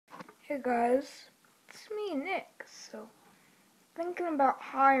Hey guys, it's me, Nick. So, thinking about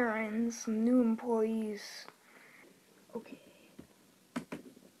hiring some new employees. Okay.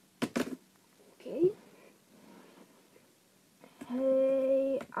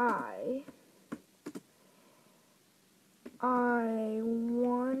 Hey, I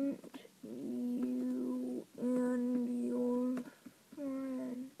want you and your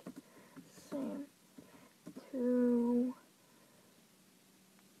friend Sam to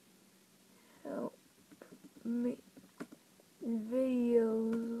help make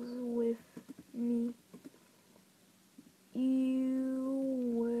videos with me.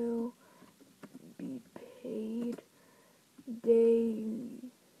 You will be paid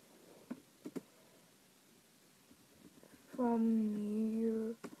daily from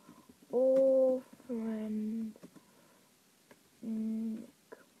your old friend Nick.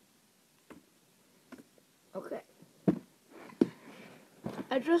 Okay.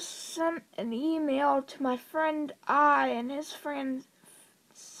 I just sent an email to my friend and his friend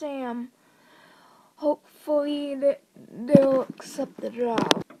Sam. Hopefully they'll accept the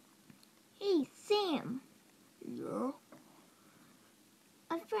job. Hey, Sam. Yeah?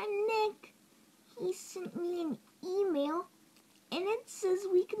 My friend Nick, he sent me an email, and it says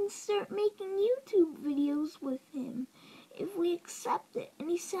we can start making YouTube videos with him if we accept it. And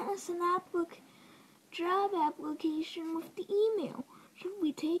he sent us an job application with the email. Should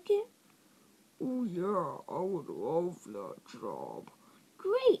we take it? Oh yeah, I would love that job.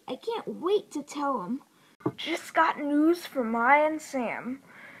 Great, I can't wait to tell him. Just got news from I and Sam.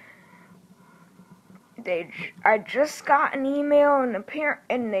 I just got an email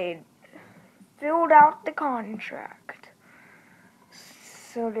and they filled out the contract.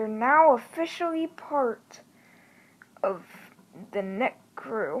 So they're now officially part of the Nick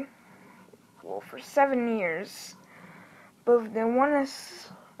crew. Well, for 7 years. But if they want to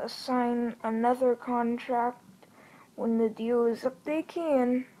assign another contract when the deal is up, they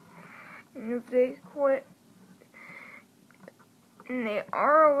can. And if they quit, and they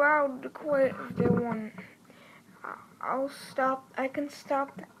are allowed to quit if they want, I can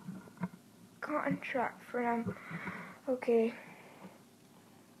stop the contract for them. Okay.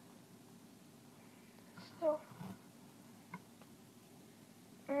 So,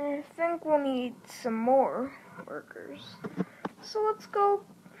 I think we'll need some more workers. So let's go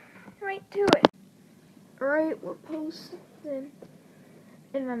right to it. Alright, we're posting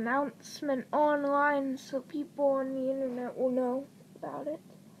an announcement online so people on the internet will know about it.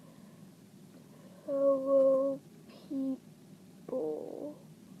 Hello, people.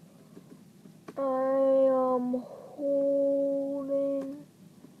 I am holding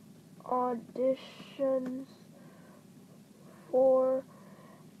auditions for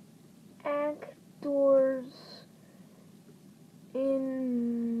actors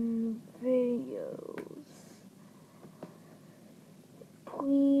in videos.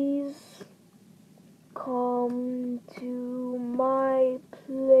 Please come to my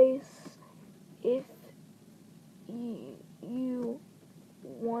place if you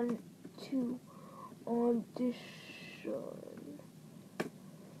want to audition.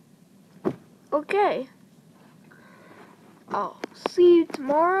 Okay. I'll see you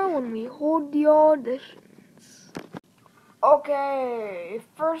tomorrow when we hold the auditions. Okay,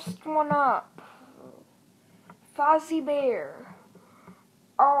 first one up. Fozzie Bear.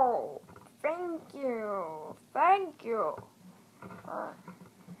 Oh, thank you. Thank you.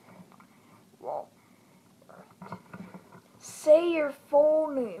 Well, say your full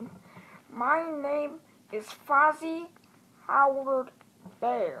name. My name is Fozzie Howard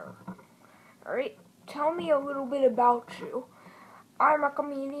Bear. Alright, tell me a little bit about you. I'm a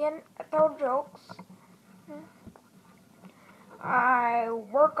comedian. I tell jokes. I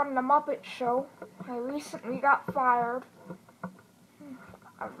work on the Muppet Show. I recently got fired.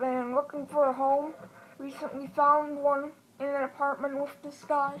 I've been looking for a home. Recently found one in an apartment with this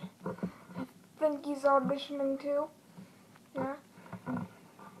guy. I think he's auditioning too. Yeah.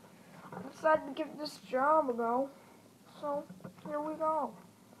 I decided to give this job a go. So, here we go.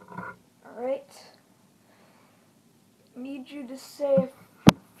 Alright. Need you to say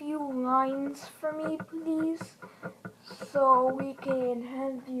a few lines for me, please, so we can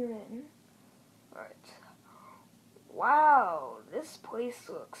have you in. Alright. Wow, this place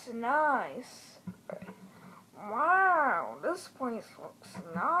looks nice. Right. Wow, this place looks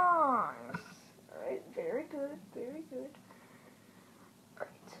nice. Alright, very good, very good.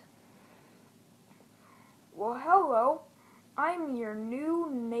 Alright. Well, hello, I'm your new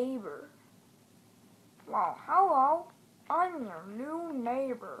neighbor. Well, hello, I'm your new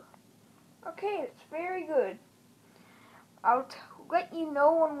neighbor. Okay, it's very good. I'll let you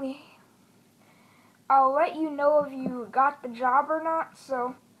know when we I'll let you know if you got the job or not,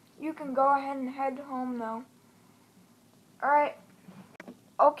 so you can go ahead and head home now. Alright.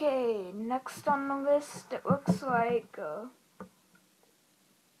 Okay, next on the list, it looks like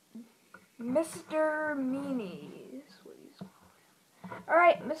Mr. Meanie is what he's called.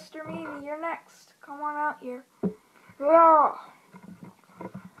 Alright, Mr. Meanie, you're next. Come on out here. Yeah.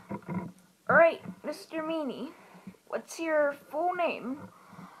 Alright, Mr. Meanie, what's your full name?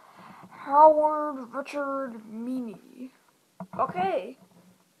 Howard Richard Meanie. Okay.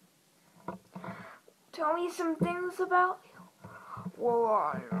 Tell me some things about you.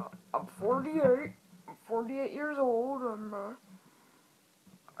 Well, I'm 48. I'm 48 years old.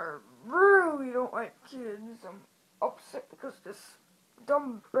 I really don't like kids. I'm upset because this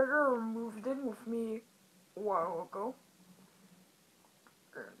dumb beggar moved in with me a while ago.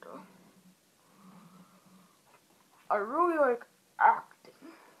 And, I really like acting.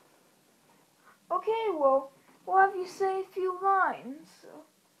 Okay, well, we'll have you say a few lines.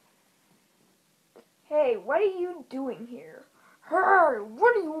 Hey, what are you doing here? Hey,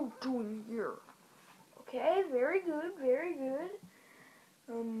 what are you doing here? Okay, very good, very good.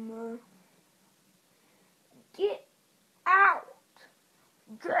 Get out!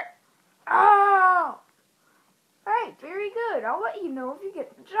 Get out! Alright, very good. I'll let you know if you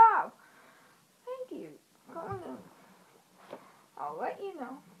get the job. Thank you. I'll let you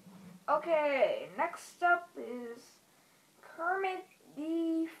know. Okay, next up is Kermit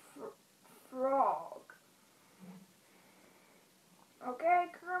the Frog. Okay,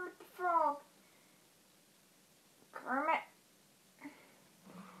 Kermit the Frog. Kermit.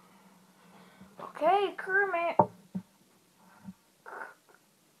 Okay, Kermit.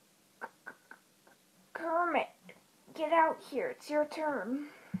 Kermit, get out here. It's your turn.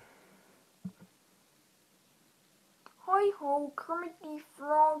 Hi ho, Kermit the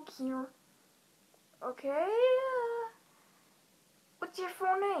Frog here. Okay, what's your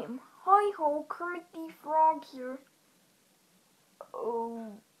full name? Hi ho, Kermit the Frog here.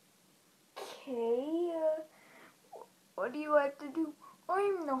 Okay, what do you like to do?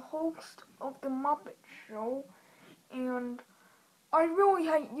 I'm the host of the Muppet Show, and I really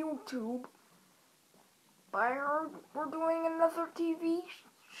hate YouTube. But I heard we're doing another TV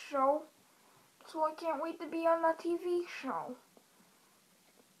show, so I can't wait to be on the TV show.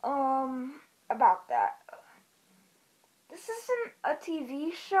 About that. This isn't a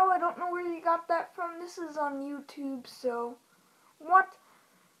TV show. I don't know where you got that from. This is on YouTube, so... What?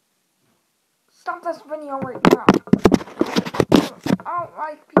 Stop this video right now. I don't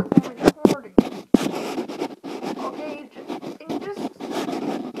like people recording. Okay, just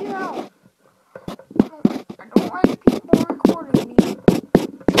get out. I don't like people recording me.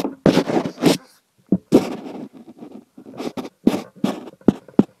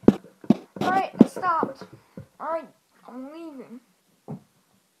 Alright, I stopped. Alright, I'm leaving.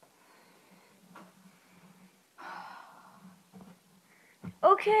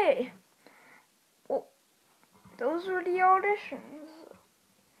 Okay. Well, those were the auditions.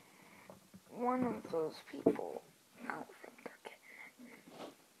 One of those people, I don't think they're getting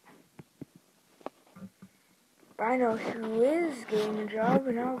it. But I know who is getting the job,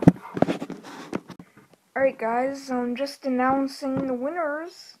 and I'll... Alright guys, I'm just announcing the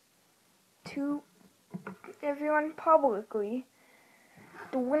winners to everyone publicly.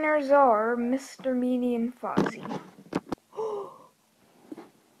 The winners are Mr. Meanie and Fozzie.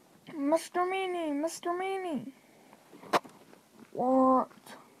 Mr. Meanie. What?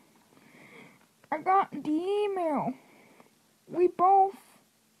 I got the email. We both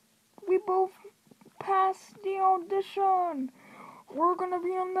passed the audition. We're gonna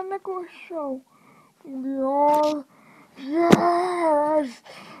be on the Nicholas show. We are. Yes.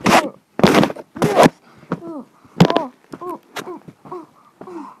 Yes.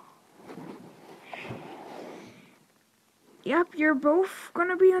 Yep, you're both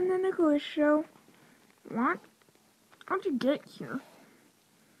gonna be on the Nicholas show. What? How'd you get here?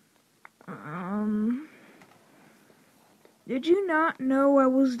 Did you not know I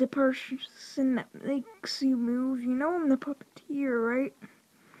was the person that makes you move? You know I'm the puppeteer, right?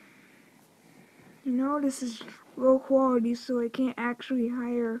 You know this is low quality, so I can't actually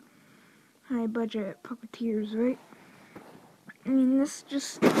hire high budget puppeteers, right? I mean, this is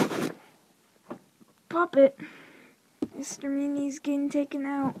just puppet. Mr. Meanie's getting taken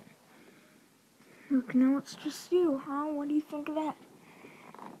out. Look, now it's just you, huh? What do you think of that?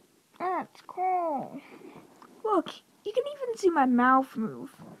 That's cool. Look, you can even see my mouth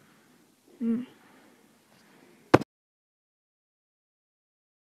move.